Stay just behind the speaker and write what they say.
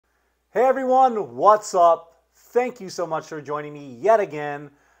Hey everyone, what's up? Thank you so much for joining me yet again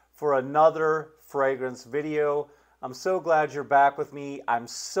for another fragrance video. I'm so glad you're back with me. I'm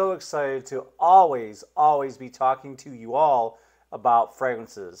so excited to always be talking to you all about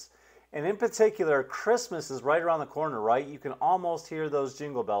fragrances. And in particular, Christmas is right around the corner, right? You can almost hear those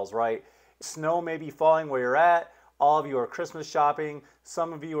jingle bells, right? Snow may be falling where you're at. All of you are Christmas shopping.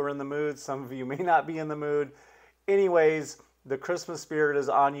 Some of you are in the mood. Some of you may not be in the mood. Anyways, the Christmas spirit is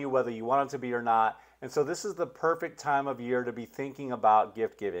on you whether you want it to be or not. And so this is the perfect time of year to be thinking about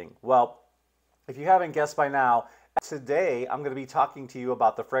gift giving. Well, if you haven't guessed by now, today I'm going to be talking to you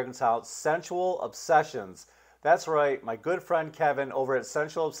about the fragrance house Sensual Obsessions. That's right, my good friend Kevin over at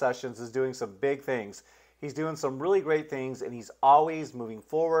Sensual Obsessions is doing some big things. He's doing some really great things and he's always moving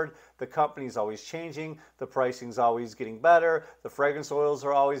forward. The company's always changing. The pricing's always getting better. The fragrance oils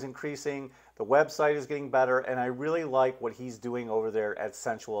are always increasing. The website is getting better. And I really like what he's doing over there at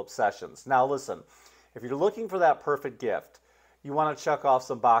Sensual Obsessions. Now listen, if you're looking for that perfect gift, you want to check off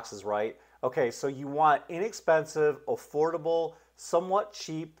some boxes, right? Okay, so you want inexpensive, affordable, somewhat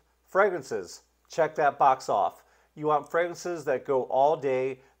cheap fragrances. Check that box off. You want fragrances that go all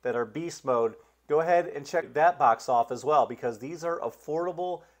day, that are beast mode. Go ahead and check that box off as well because these are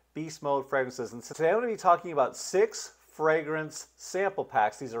affordable beast mode fragrances. And today I'm going to be talking about 6 fragrance sample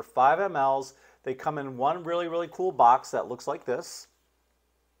packs. These are 5 mLs. They come in one really cool box that looks like this.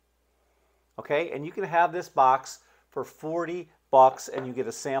 Okay, and you can have this box for 40 bucks and you get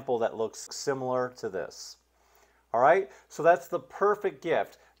a sample that looks similar to this. All right, so that's the perfect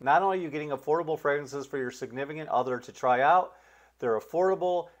gift. Not only are you getting affordable fragrances for your significant other to try out, they're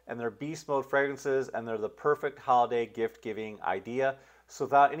affordable and they're beast mode fragrances and they're the perfect holiday gift giving idea. So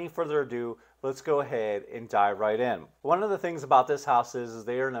without any further ado, let's go ahead and dive right in. One of the things about this house is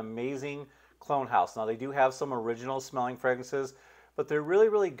they are an amazing clone house. Now they do have some original smelling fragrances, but they're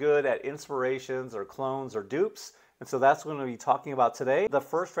really good at inspirations or clones or dupes. And so that's what I'm going to be talking about today. The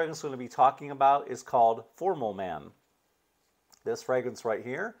first fragrance I'm going to be talking about is called Formal Man. This fragrance right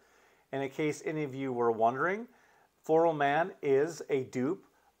here. And in case any of you were wondering, Formal Man is a dupe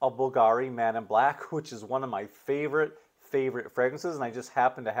of Bvlgari Man in Black, which is one of my favorite fragrances, and I just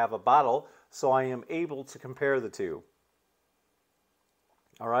happen to have a bottle, so I am able to compare the two.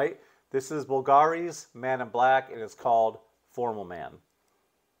 All right, this is Bvlgari's Man in Black, and it's called Formal Man.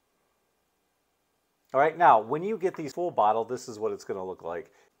 All right, now, when you get these full bottle, this is what it's going to look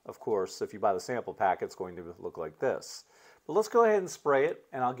like. Of course, if you buy the sample pack, it's going to look like this. But let's go ahead and spray it,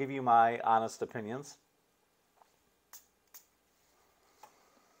 and I'll give you my honest opinions.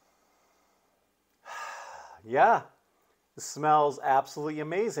 Yeah, it smells absolutely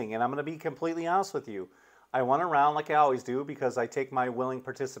amazing, and I'm going to be completely honest with you. I went around like I always do because I take my willing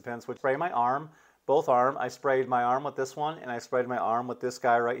participants, which spray my arm, both arm. I sprayed my arm with this one, and I sprayed my arm with this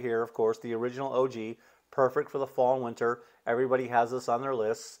guy right here, of course, the original OG, perfect for the fall and winter. Everybody has this on their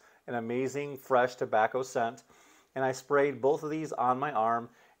lists, an amazing fresh tobacco scent. And I sprayed both of these on my arm,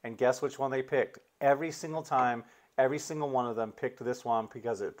 and guess which one they picked? Every single time, every single one of them picked this one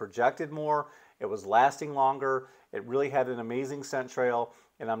because it projected more. It was lasting longer. It really had an amazing scent trail.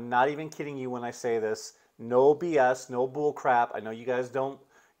 And I'm not even kidding you when I say this. No BS, no bull crap. I know you guys don't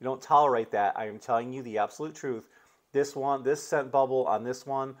tolerate that. I am telling you the absolute truth. This scent bubble on this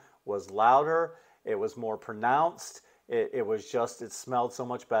one was louder. It was more pronounced. It smelled so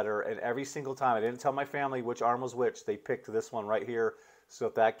much better. And every single time, I didn't tell my family which arm was which. They picked this one right here. So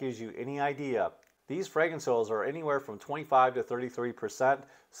if that gives you any idea, these fragrance oils are anywhere from 25 to 33%,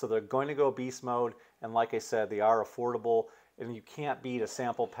 so they're going to go beast mode, and like I said, they are affordable, and you can't beat a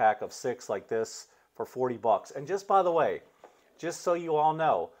sample pack of 6 like this for 40 bucks. And just by the way, just so you all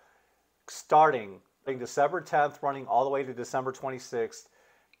know, starting December 10th, running all the way to December 26th,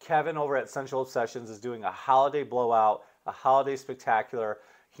 Kevin over at Sensual Obsessions is doing a holiday blowout, a holiday spectacular.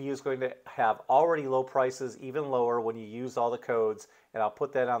 He is going to have already low prices, even lower when you use all the codes. And I'll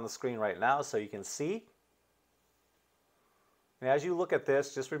put that on the screen right now so you can see. And as you look at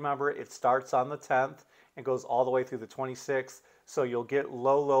this, just remember it starts on the 10th and goes all the way through the 26th. So you'll get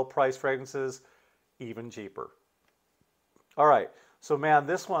low price fragrances, even cheaper. All right. So man,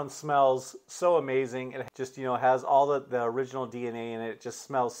 this one smells so amazing. It just, has all the original DNA in it. It just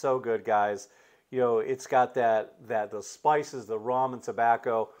smells so good, guys. It's got the spices, the rum and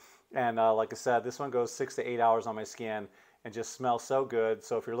tobacco. And like I said, this one goes 6 to 8 hours on my skin and just smells so good.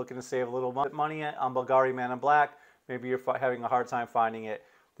 So if you're looking to save a little money on Bvlgari Man in Black, maybe you're having a hard time finding it,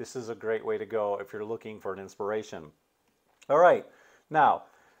 this is a great way to go if you're looking for an inspiration. All right, now,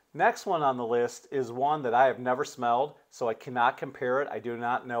 next one on the list is one that I have never smelled, so I cannot compare it. I do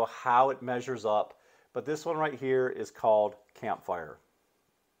not know how it measures up, but this one right here is called Campfire.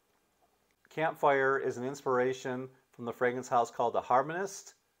 Campfire is an inspiration from the fragrance house called the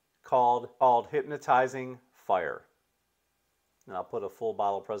Harmonist, called Hypnotizing Fire. And I'll put a full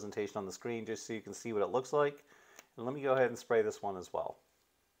bottle presentation on the screen just so you can see what it looks like. And let me go ahead and spray this one as well.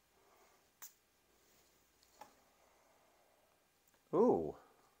 Ooh.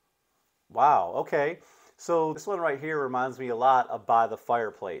 Wow, okay. So this one right here reminds me a lot of By the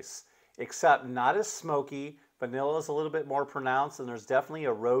Fireplace, except not as smoky. Vanilla is a little bit more pronounced, and there's definitely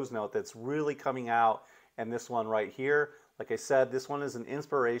a rose note that's really coming out in this one right here. Like I said, this one is an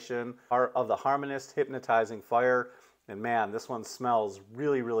inspiration of the Harmonist Hypnotizing Fire. And man, this one smells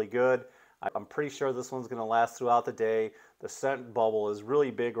really, really good. I'm pretty sure this one's going to last throughout the day. The scent bubble is really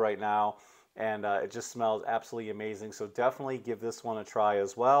big right now, and it just smells absolutely amazing. So definitely give this one a try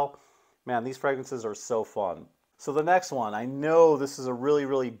as well. Man, these fragrances are so fun. So the next one, I know this is a really,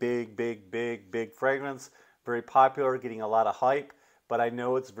 really big fragrance. Very popular, getting a lot of hype, but I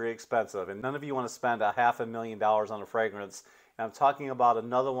know it's very expensive. And none of you want to spend $500,000 on a fragrance. And I'm talking about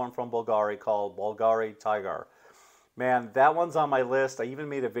another one from Bvlgari called Bvlgari Tygar. Man, that one's on my list. I even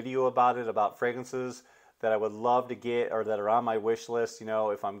made a video about it, about fragrances that I would love to get or that are on my wish list. You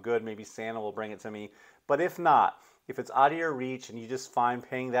know, if I'm good, maybe Santa will bring it to me. But if not, if it's out of your reach and you just find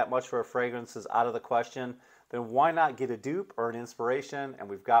paying that much for a fragrance is out of the question, then why not get a dupe or an inspiration? And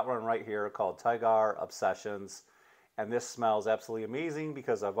we've got one right here called Tygar Obsessions. And this smells absolutely amazing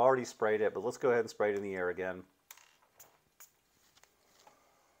because I've already sprayed it, but let's go ahead and spray it in the air again.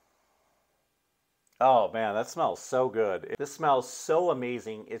 Oh man, that smells so good. This smells so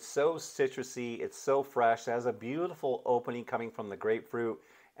amazing. It's so citrusy, it's so fresh. It has a beautiful opening coming from the grapefruit.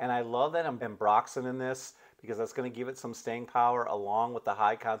 And I love that I'm ambroxan in this because that's going to give it some staying power along with the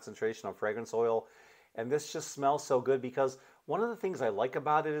high concentration of fragrance oil. And this just smells so good because one of the things I like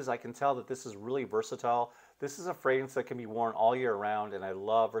about it is I can tell that this is really versatile. This is a fragrance that can be worn all year round, and I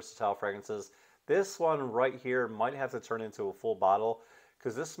love versatile fragrances. This one right here might have to turn into a full bottle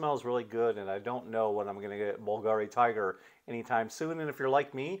because this smells really good, and I don't know when I'm going to get Bvlgari Tygar anytime soon. And if you're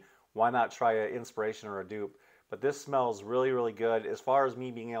like me, why not try an inspiration or a dupe? But this smells really, really good. As far as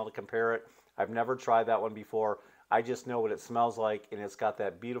me being able to compare it, I've never tried that one before. I just know what it smells like, and it's got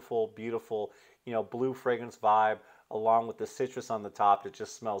that beautiful, beautiful, you know, blue fragrance vibe along with the citrus on the top. It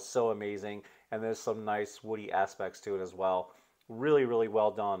just smells so amazing, and there's some nice woody aspects to it as well. Really, really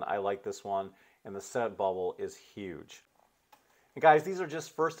well done. I like this one, and the scent bubble is huge. And guys, these are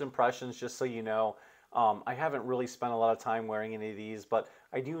just first impressions, just so you know. I haven't really spent a lot of time wearing any of these, but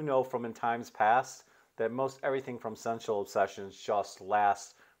I do know from in times past that most everything from Sensual Obsessions just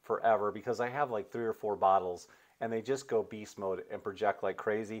lasts forever because I have like 3 or 4 bottles and they just go beast mode and project like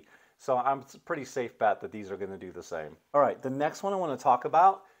crazy. So I'm a pretty safe bet that these are going to do the same. All right, the next one I want to talk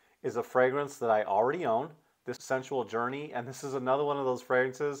about is a fragrance that I already own, this Sensual Journey, and this is another one of those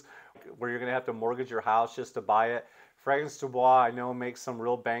fragrances where you're going to have to mortgage your house just to buy it. Fragrance du Bois, I know, makes some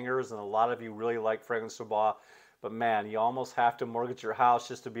real bangers, and a lot of you really like Fragrance du Bois, but man, you almost have to mortgage your house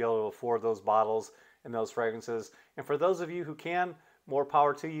just to be able to afford those bottles and those fragrances. And for those of you who can, more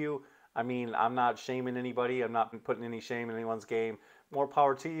power to you. I mean, I'm not shaming anybody. I'm not putting any shame in anyone's game. More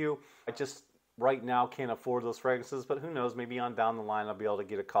power to you. I just right now can't afford those fragrances, but who knows, maybe on down the line I'll be able to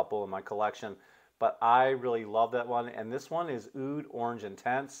get a couple in my collection. But I really love that one, and this one is Oud Orange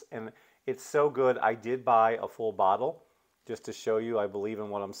Intense, and it's so good. I did buy a full bottle just to show you I believe in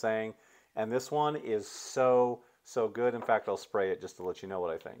what I'm saying, and this one is so good. In fact, I'll spray it just to let you know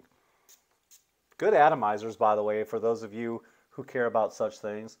what I think. Good atomizers, by the way, for those of you who care about such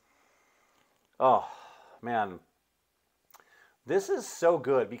things. Oh man, this is so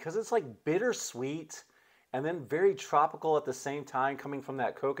good because it's like bittersweet and then very tropical at the same time, coming from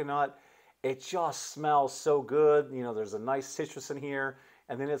that coconut. It just smells so good. You know, there's a nice citrus in here,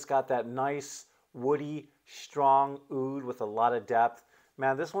 and then it's got that nice woody, strong oud with a lot of depth.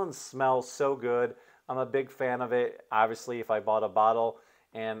 Man, this one smells so good. I'm a big fan of it, obviously, if I bought a bottle.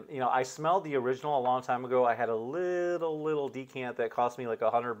 And, you know, I smelled the original a long time ago. I had a little decant that cost me like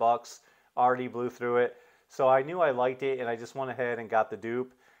 $100. Already blew through it. So I knew I liked it, and I just went ahead and got the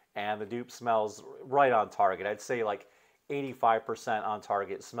dupe. And the dupe smells right on target. I'd say like 85% on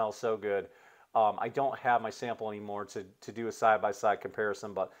target. It smells so good. I don't have my sample anymore to do a side-by-side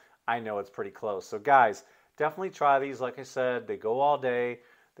comparison, but I know it's pretty close. So guys, definitely try these. Like I said, they go all day.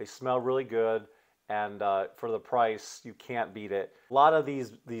 They smell really good. And for the price, you can't beat it. A lot of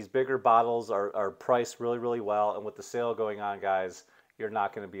these bigger bottles are priced really, really well. And with the sale going on, guys, you're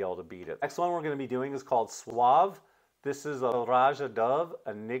not going to be able to beat it. Next one we're going to be doing is called Suave. This is a Roja Dove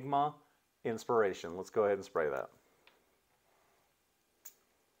Enigma inspiration. Let's go ahead and spray that.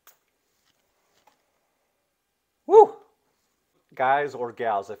 Woo! guys or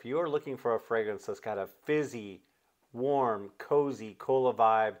gals, if you are looking for a fragrance that's got a fizzy, warm, cozy, cola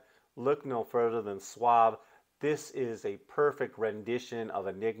vibe, look no further than Suave. This is a perfect rendition of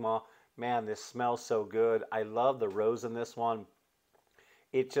Enigma. Man, this smells so good. I love the rose in this one.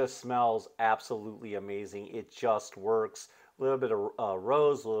 It just smells absolutely amazing. It just works. A little bit of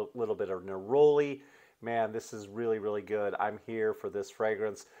rose, a little bit of neroli. Man, this is really, really good. I'm here for this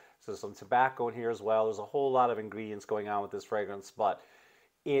fragrance. So some tobacco in here as well. There's a whole lot of ingredients going on with this fragrance, but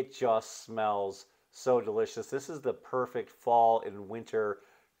it just smells so delicious. This is the perfect fall and winter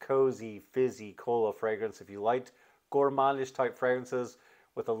cozy, fizzy cola fragrance. If you liked gourmandish type fragrances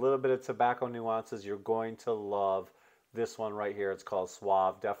with a little bit of tobacco nuances, you're going to love this one right here. It's called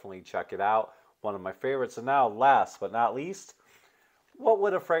Suave. Definitely check it out. One of my favorites. And now, last but not least, what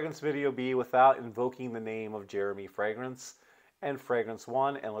would a fragrance video be without invoking the name of Jeremy Fragrance and Fragrance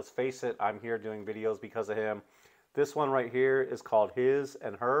One? And let's face it, I'm here doing videos because of him. This one right here is called His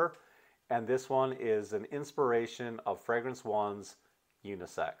and Her, and this one is an inspiration of Fragrance One's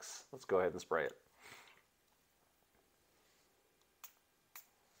Unisex. Let's go ahead and spray it.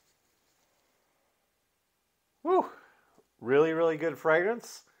 Woo! Really, really good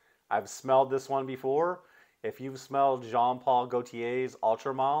fragrance. I've smelled this one before. If you've smelled Jean-Paul Gaultier's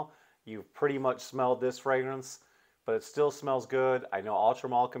Ultramall, you've pretty much smelled this fragrance, but it still smells good. I know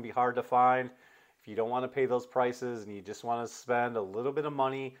Ultramall can be hard to find. If you don't want to pay those prices and you just want to spend a little bit of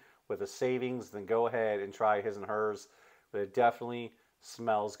money with a savings, then go ahead and try His and Hers. But it definitely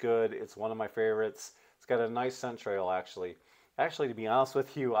smells good. It's one of my favorites. It's got a nice scent trail, actually. Actually, to be honest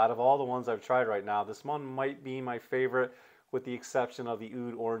with you, out of all the ones I've tried right now, this one might be my favorite, with the exception of the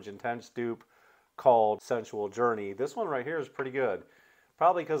Oud Orange Intense dupe called Sensual Journey. This one right here is pretty good.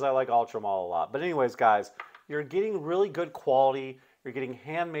 Probably because I like Ultramall a lot. But anyways, guys, you're getting really good quality. You're getting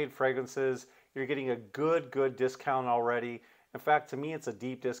handmade fragrances. You're getting a good discount already. In fact, to me, it's a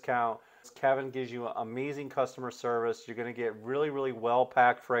deep discount. Kevin gives you amazing customer service. You're going to get really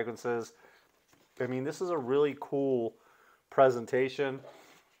well-packed fragrances. I mean, this is a really cool presentation.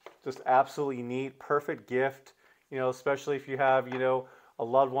 Just absolutely neat. Perfect gift. You know, especially if you have, you know, a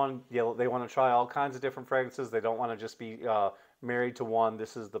loved one, you know, they want to try all kinds of different fragrances. They don't want to just be married to one.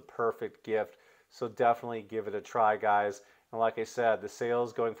 This is the perfect gift. So definitely give it a try, guys. And like I said, the sale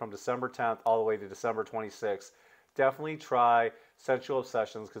is going from December 10th all the way to December 26th. Definitely try Sensual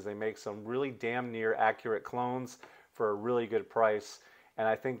Obsessions because they make some really damn near accurate clones for a really good price. And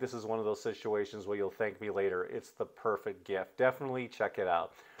I think this is one of those situations where you'll thank me later. It's the perfect gift. Definitely check it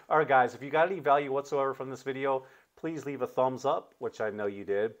out. All right, guys, if you got any value whatsoever from this video, please leave a thumbs up, which I know you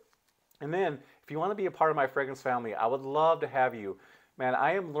did. And then, if you want to be a part of my fragrance family, I would love to have you. Man,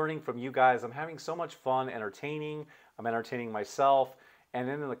 I am learning from you guys. I'm having so much fun entertaining. I'm entertaining myself. And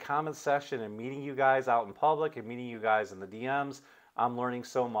then in the comments section and meeting you guys out in public and meeting you guys in the DMs, I'm learning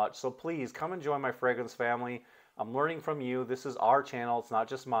so much. So please come and join my fragrance family. I'm learning from you. This is our channel. It's not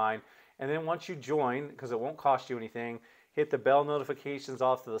just mine. And then once you join, because it won't cost you anything, hit the bell notifications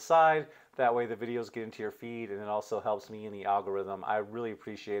off to the side. That way the videos get into your feed, and it also helps me in the algorithm. I really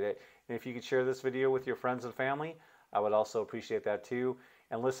appreciate it. And if you could share this video with your friends and family, I would also appreciate that too.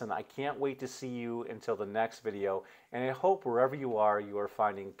 And listen, I can't wait to see you until the next video. And I hope wherever you are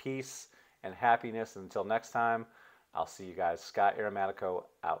finding peace and happiness. And until next time, I'll see you guys. Scott Aromatico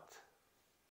out.